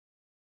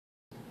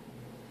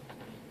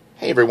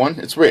Hey everyone,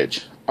 it's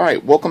Ridge.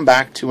 Alright, welcome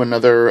back to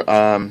another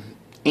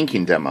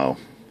inking demo.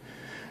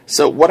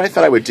 So what I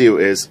thought I would do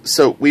is,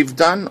 we've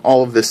done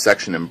all of this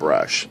section in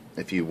brush,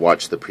 if you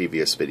watched the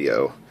previous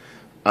video.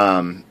 What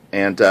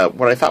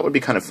I thought would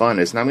be kind of fun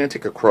is, now I'm going to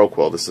take a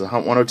quill, this is a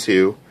Hunt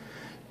 102,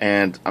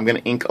 and I'm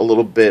going to ink a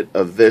little bit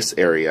of this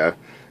area,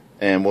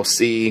 and we'll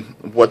see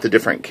what the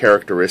different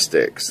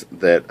characteristics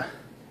that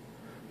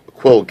a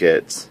quill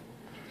gets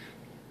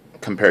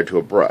compared to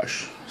a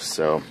brush.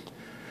 So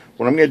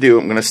what I'm going to do,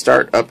 I'm going to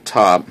start up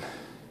top.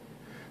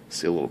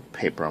 See a little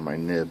paper on my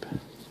nib,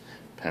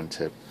 pen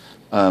tip.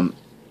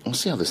 We'll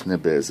see how this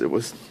nib is. It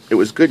was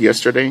good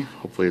yesterday.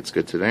 Hopefully it's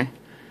good today.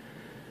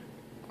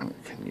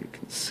 You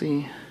can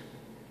see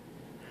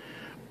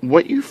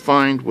what you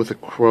find with a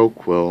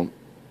quill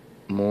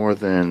more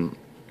than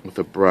with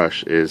a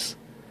brush is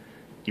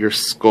you're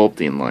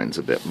sculpting lines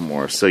a bit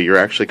more. So you're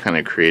actually kind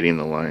of creating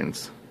the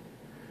lines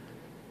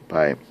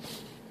by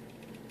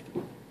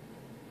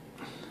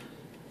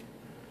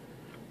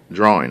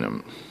drawing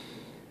them.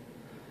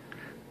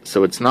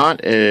 So it's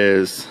not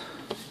as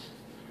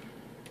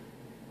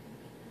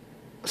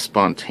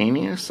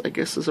spontaneous, I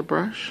guess, as a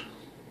brush.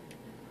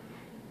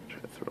 Try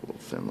to throw a little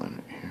thin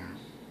line right here.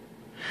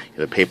 Yeah,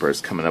 the paper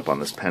is coming up on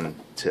this pen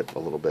tip a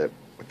little bit,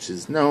 which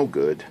is no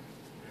good.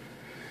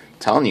 I'm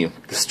telling you,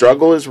 the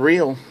struggle is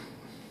real.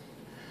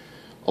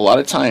 A lot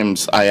of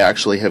times I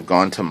actually have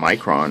gone to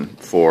Micron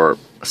for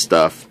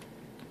stuff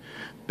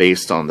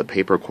based on the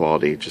paper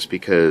quality, just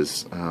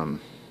because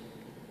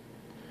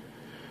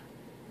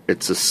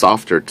it's a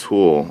softer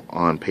tool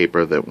on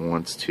paper that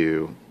wants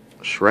to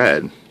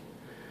shred. It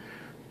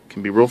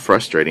can be real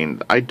frustrating.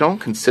 I don't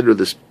consider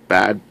this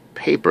bad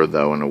paper,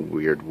 though, in a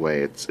weird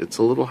way. It's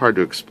a little hard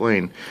to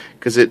explain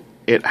because it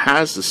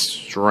has a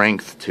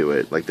strength to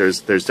it. Like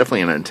there's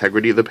definitely an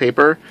integrity of the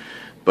paper,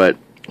 but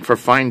for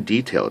fine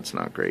detail, it's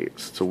not great.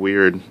 It's a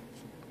weird,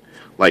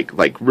 like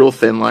real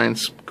thin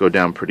lines go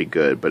down pretty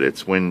good, but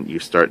it's when you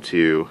start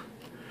to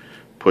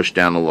push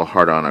down a little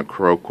harder on a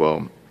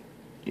quill,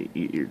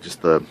 you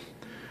just, the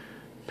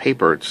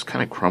paper just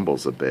kind of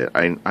crumbles a bit.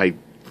 I'm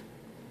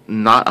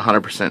not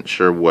 100%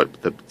 sure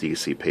what the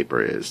DC paper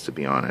is, to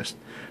be honest.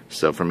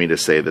 So for me to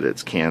say that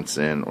it's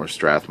Canson or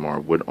Strathmore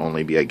would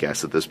only be a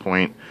guess at this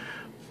point.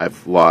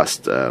 I've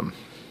lost the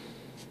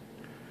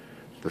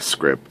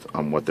script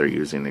on what they're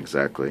using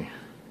exactly.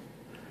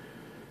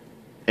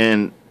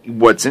 And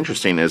what's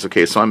interesting is,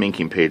 okay, so I'm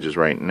inking pages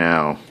right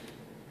now.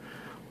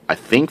 I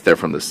think they're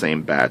from the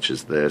same batch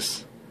as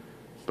this,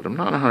 but I'm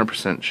not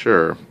 100%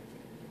 sure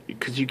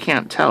because you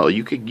can't tell.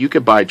 You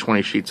could buy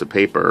 20 sheets of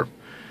paper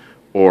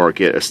or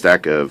get a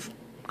stack of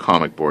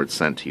comic boards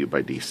sent to you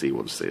by DC,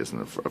 we'll just say,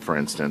 for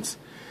instance.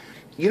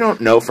 You don't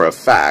know for a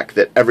fact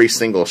that every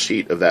single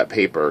sheet of that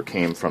paper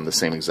came from the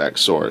same exact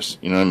source.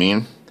 You know what I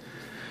mean?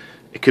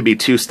 It could be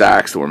two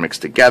stacks that were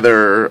mixed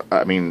together.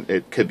 I mean,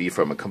 it could be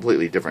from a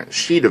completely different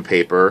sheet of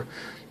paper.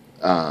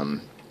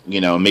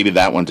 You know, maybe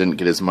that one didn't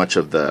get as much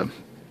of the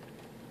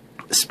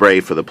spray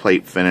for the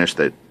plate finish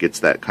that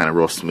gets that kind of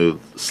real smooth,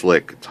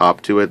 slick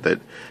top to it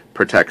that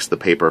protects the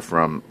paper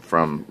from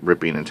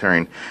ripping and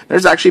tearing.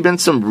 There's actually been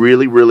some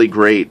really, really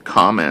great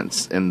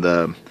comments in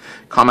the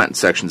comment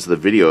sections of the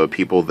video of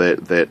people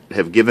that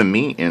have given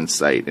me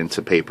insight into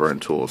paper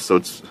and tools.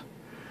 So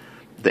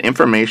the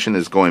information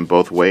is going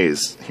both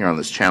ways here on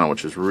this channel,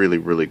 which is really,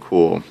 really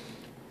cool.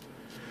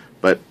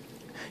 But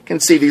you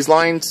can see these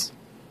lines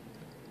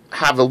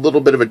have a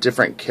little bit of a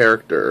different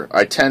character.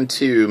 I tend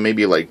to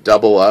maybe like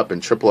double up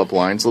and triple up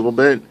lines a little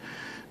bit.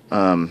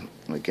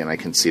 Again, I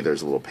can see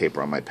there's a little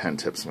paper on my pen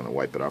tip, so I'm going to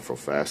wipe it off real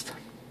fast.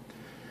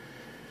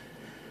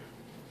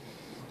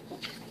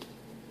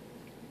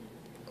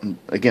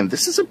 Again,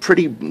 this is a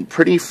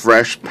pretty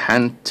fresh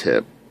pen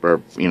tip,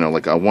 or you know,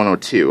 like a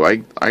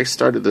 102. I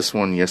started this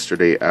one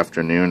yesterday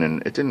afternoon,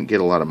 and it didn't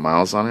get a lot of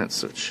miles on it,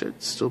 so it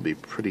should still be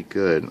pretty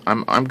good.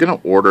 I'm going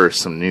to order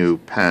some new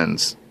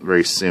pens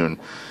very soon.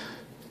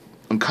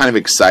 I'm kind of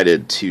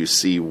excited to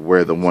see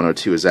where the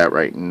 102 is at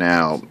right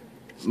now.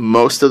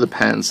 Most of the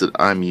pens that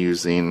I'm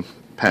using,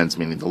 pens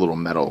meaning the little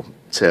metal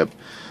tip,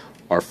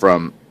 are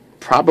from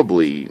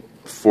probably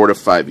 4 to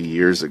 5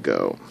 years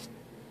ago,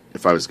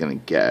 if I was going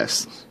to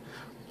guess.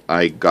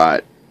 I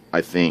got,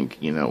 I think,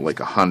 you know, like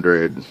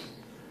 100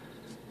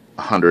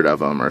 of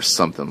them or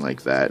something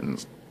like that,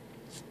 and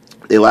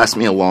they last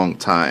me a long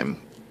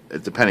time,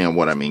 depending on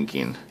what I'm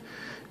inking.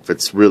 If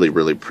it's really,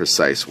 really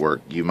precise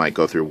work, you might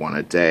go through one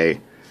a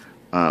day.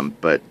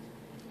 But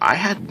I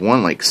had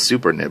one like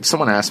super nib.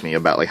 Someone asked me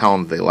about like how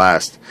long they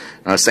last,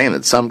 and I was saying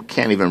that some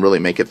can't even really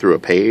make it through a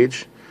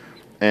page.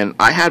 And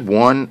I had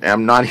one, and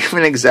I'm not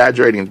even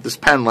exaggerating, this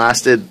pen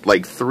lasted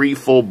like 3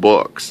 full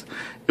books.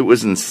 It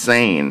was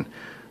insane.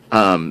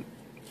 I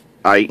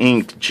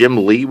inked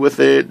Jim Lee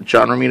with it,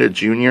 John Romita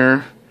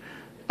Jr.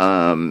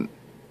 And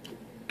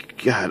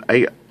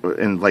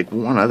like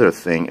one other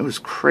thing. It was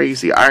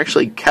crazy. I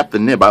actually kept the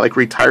nib. I like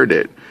retired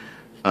it.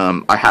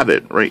 I have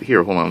it right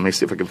here. Hold on, let me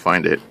see if I can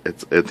find it.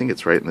 I think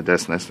it's right in the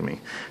desk next to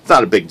me. It's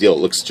not a big deal. It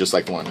looks just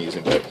like the one I'm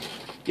using, but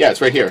yeah, it's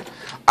right here.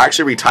 I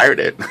actually retired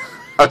it.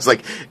 I was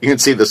like, you can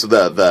see this,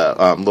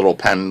 the little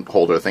pen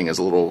holder thing is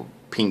a little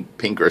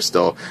pinker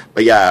still.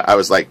 But yeah, I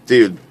was like,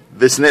 dude,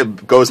 this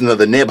nib goes into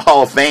the nib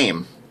Hall of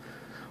Fame.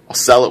 I'll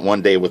sell it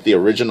one day with the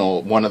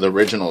original, one of the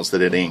originals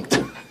that it inked.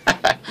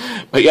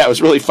 But yeah, it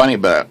was really funny,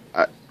 but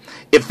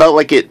it felt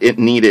like it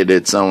needed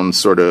its own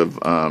sort of,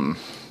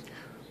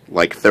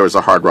 like if there was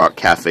a Hard Rock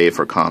Cafe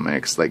for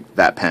comics, like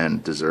that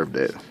pen deserved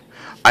it.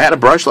 I had a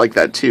brush like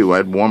that too. I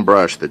had one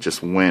brush that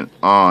just went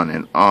on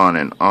and on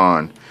and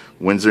on.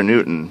 Winsor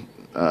Newton,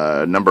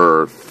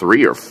 number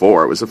 3 or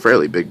 4. It was a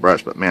fairly big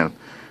brush, but man,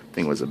 the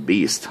thing was a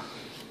beast.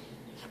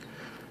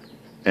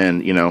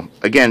 And, you know,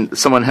 again,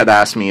 someone had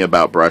asked me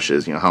about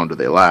brushes, you know, how long do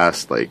they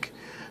last? Like,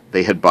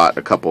 they had bought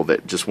a couple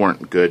that just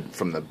weren't good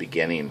from the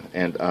beginning.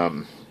 And,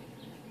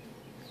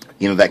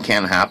 you know, that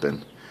can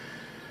happen.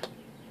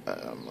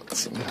 Let's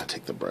see, I'm going to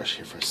take the brush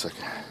here for a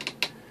second.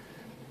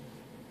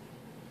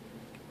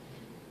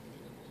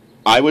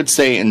 I would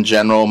say, in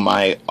general,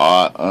 my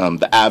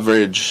the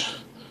average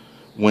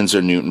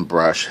Winsor Newton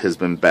brush has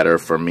been better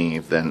for me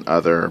than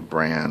other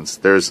brands.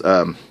 There's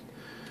a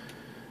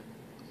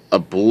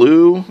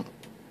blue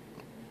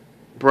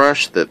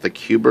brush that the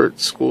Kubert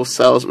school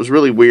sells. It was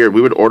really weird.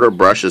 We would order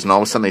brushes, and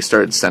all of a sudden they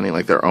started sending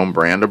like their own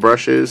brand of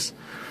brushes.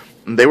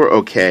 And they were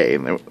okay.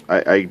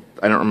 I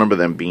don't remember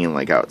them being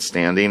like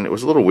outstanding. It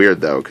was a little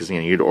weird though, because you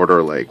know you'd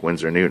order like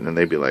Winsor Newton, and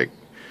they'd be like,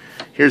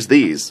 "Here's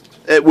these."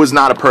 It was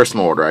not a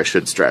personal order, I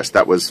should stress.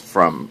 That was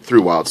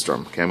through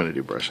Wildstorm. Okay, I'm going to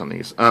do brush on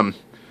these.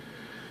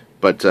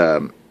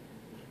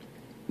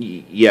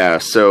 Yeah,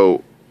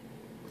 so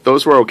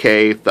those were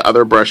okay. The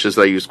other brushes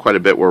that I used quite a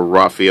bit were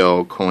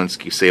Raphael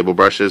Kolinsky Sable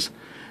brushes.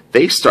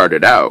 They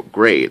started out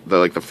great.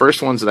 The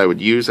first ones that I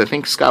would use, I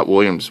think Scott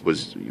Williams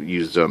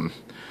used them.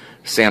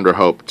 Sandra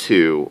Hope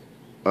too.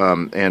 I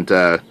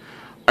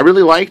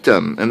really liked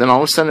them. And then all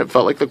of a sudden it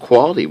felt like the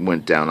quality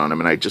went down on them,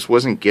 and I just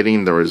wasn't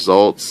getting the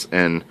results.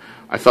 And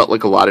I felt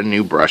like a lot of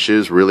new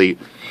brushes really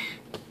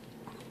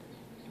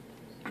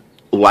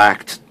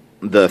lacked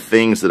the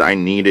things that I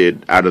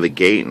needed out of the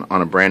gate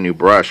on a brand new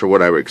brush, or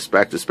what I would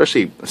expect,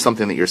 especially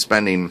something that you're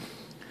spending,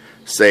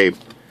 say,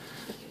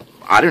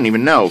 I don't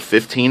even know,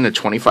 $15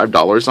 to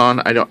 $25 on.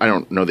 I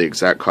don't know the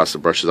exact cost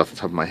of brushes off the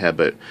top of my head,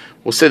 but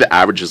we'll say the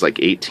average is like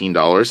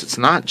 $18. It's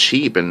not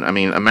cheap. And I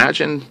mean,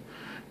 imagine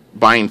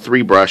buying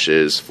 3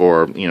 brushes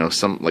for, you know,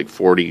 some like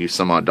 40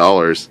 some odd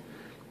dollars,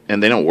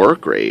 and they don't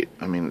work great.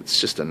 I mean,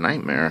 it's just a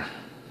nightmare.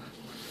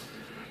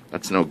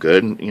 That's no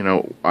good. You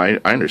know, I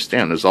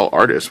understand. As all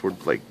artists, we're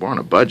on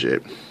a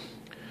budget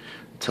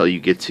until you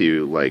get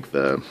to like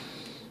the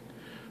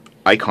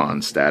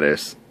icon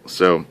status.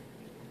 So,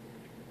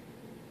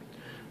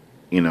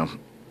 you know,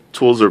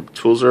 tools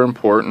are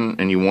important,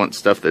 and you want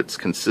stuff that's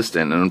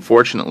consistent. And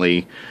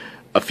unfortunately,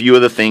 a few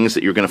of the things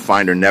that you're going to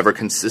find are never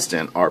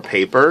consistent are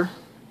paper,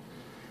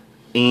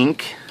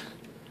 ink,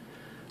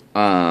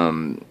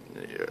 and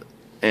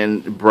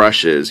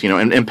brushes, you know,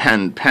 and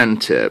pen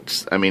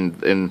tips. I mean,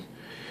 and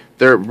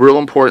they're real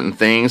important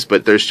things,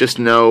 but there's just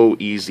no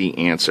easy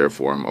answer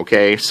for them,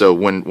 okay? So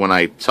when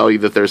I tell you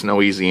that there's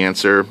no easy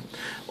answer,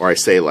 or I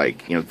say,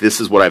 like, you know,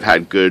 this is what I've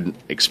had good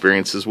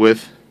experiences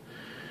with,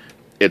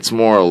 it's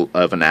more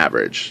of an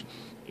average,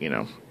 you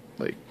know.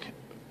 Like,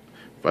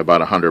 if I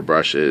bought 100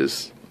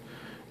 brushes,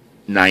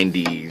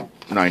 90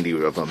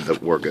 of them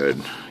that were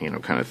good, you know,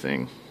 kind of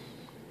thing.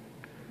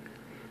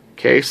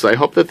 Okay, so I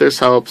hope that this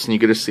helps, and you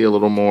get to see a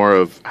little more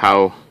of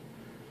how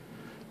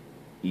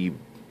you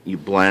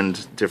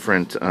blend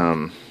different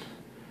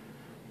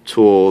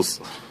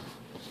tools.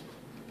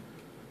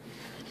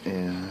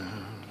 And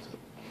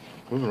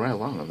moving right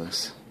along on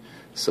this.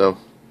 So,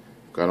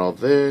 got all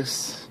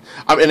this.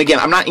 And again,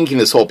 I'm not inking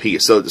this whole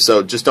piece, so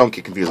just don't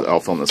get confused.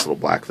 I'll film this little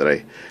black that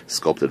I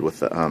sculpted with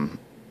the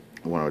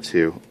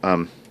 102.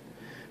 But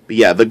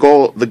yeah, the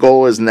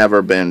goal has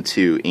never been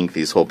to ink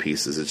these whole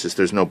pieces. It's just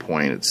there's no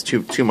point. It's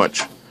too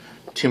much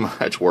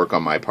work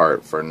on my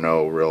part for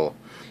no real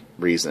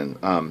reason.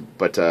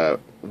 But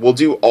we'll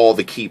do all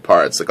the key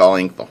parts. Like, I'll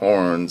ink the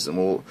horns,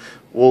 and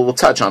we'll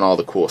touch on all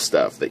the cool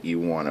stuff that you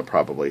want to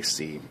probably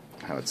see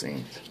how it's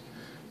inked.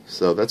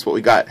 So that's what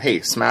we got.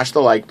 Hey, smash the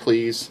like,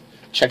 please.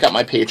 Check out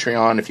my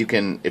Patreon if you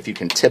can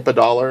tip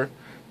 $1.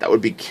 That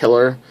would be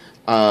killer.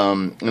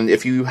 And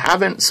if you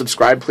haven't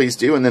subscribed, please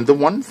do. And then the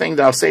one thing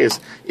that I'll say is,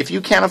 if you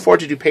can't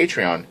afford to do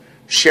Patreon,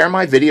 share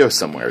my video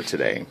somewhere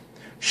today.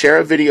 Share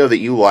a video that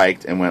you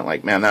liked and went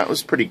like, man, that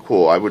was pretty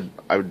cool. I'd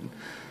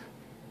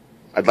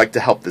like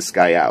to help this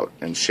guy out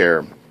and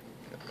share,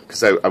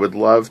 because I would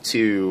love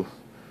to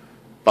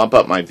bump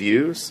up my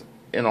views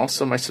and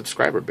also my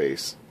subscriber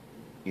base.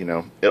 You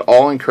know, it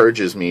all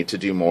encourages me to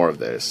do more of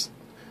this,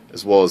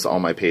 as well as all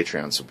my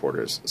Patreon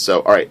supporters. So,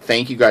 all right,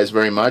 thank you guys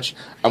very much.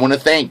 I want to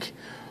thank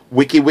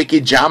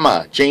Wiki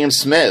Jama, James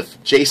Smith,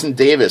 Jason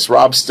Davis,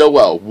 Rob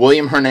Stillwell,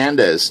 William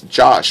Hernandez,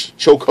 Josh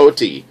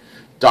Chokoti,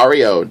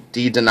 Dario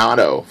Di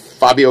Donato,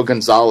 Fabio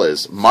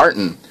Gonzalez,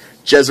 Martin,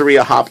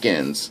 Jezeria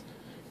Hopkins,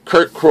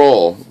 Kurt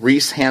Kroll,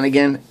 Reese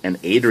Hannigan, and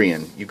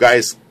Adrian. You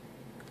guys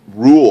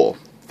rule.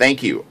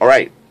 Thank you. All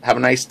right, have a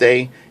nice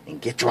day, and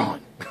get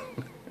drawing.